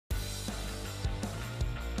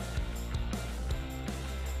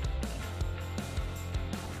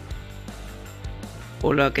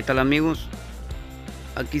Hola, ¿qué tal amigos?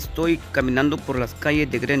 Aquí estoy caminando por las calles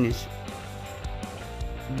de Greenwich.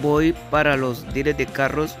 Voy para los dealers de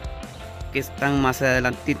carros que están más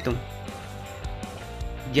adelantito.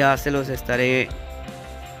 Ya se los estaré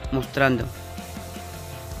mostrando.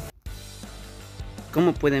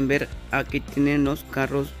 Como pueden ver, aquí tienen los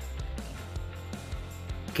carros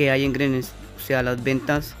que hay en Greenwich. O sea, las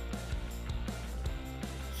ventas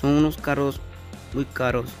son unos carros muy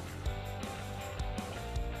caros.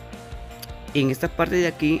 En esta parte de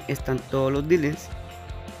aquí están todos los dealers.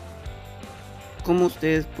 Como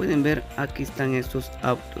ustedes pueden ver, aquí están estos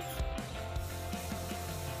autos.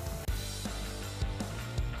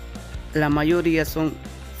 La mayoría son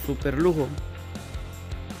super lujo.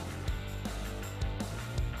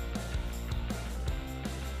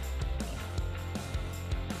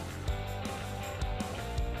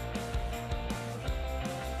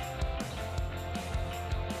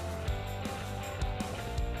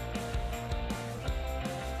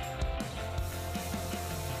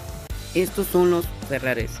 Estos son los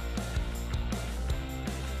Ferraris.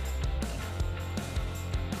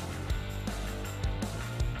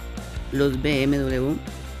 Los BMW.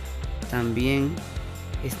 También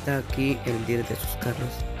está aquí el dealer de sus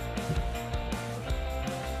carros.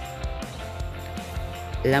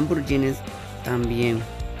 Lamborghinis también.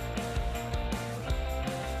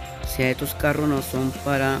 O sea, estos carros no son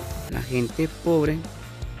para la gente pobre,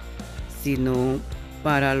 sino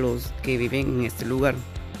para los que viven en este lugar,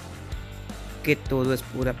 que todo es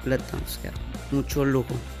pura plata, o sea, mucho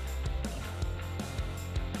lujo.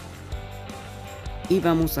 Y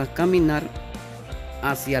vamos a caminar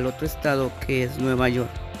hacia el otro estado, que es Nueva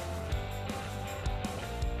York.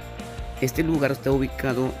 Este lugar está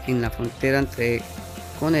ubicado en la frontera entre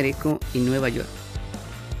Connecticut y Nueva York.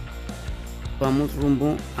 Vamos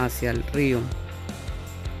rumbo hacia el río,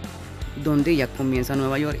 donde ya comienza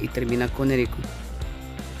Nueva York y termina Connecticut.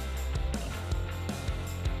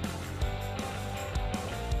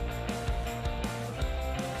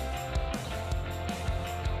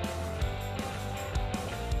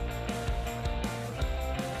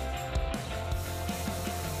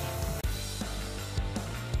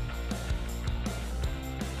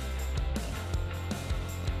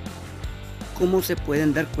 Como se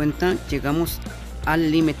pueden dar cuenta, llegamos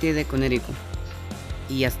al límite de Connecticut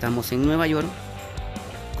y ya estamos en Nueva York.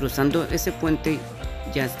 Cruzando ese puente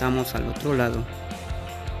ya estamos al otro lado.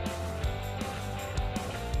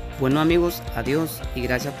 Bueno amigos, adiós y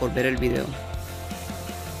gracias por ver el video.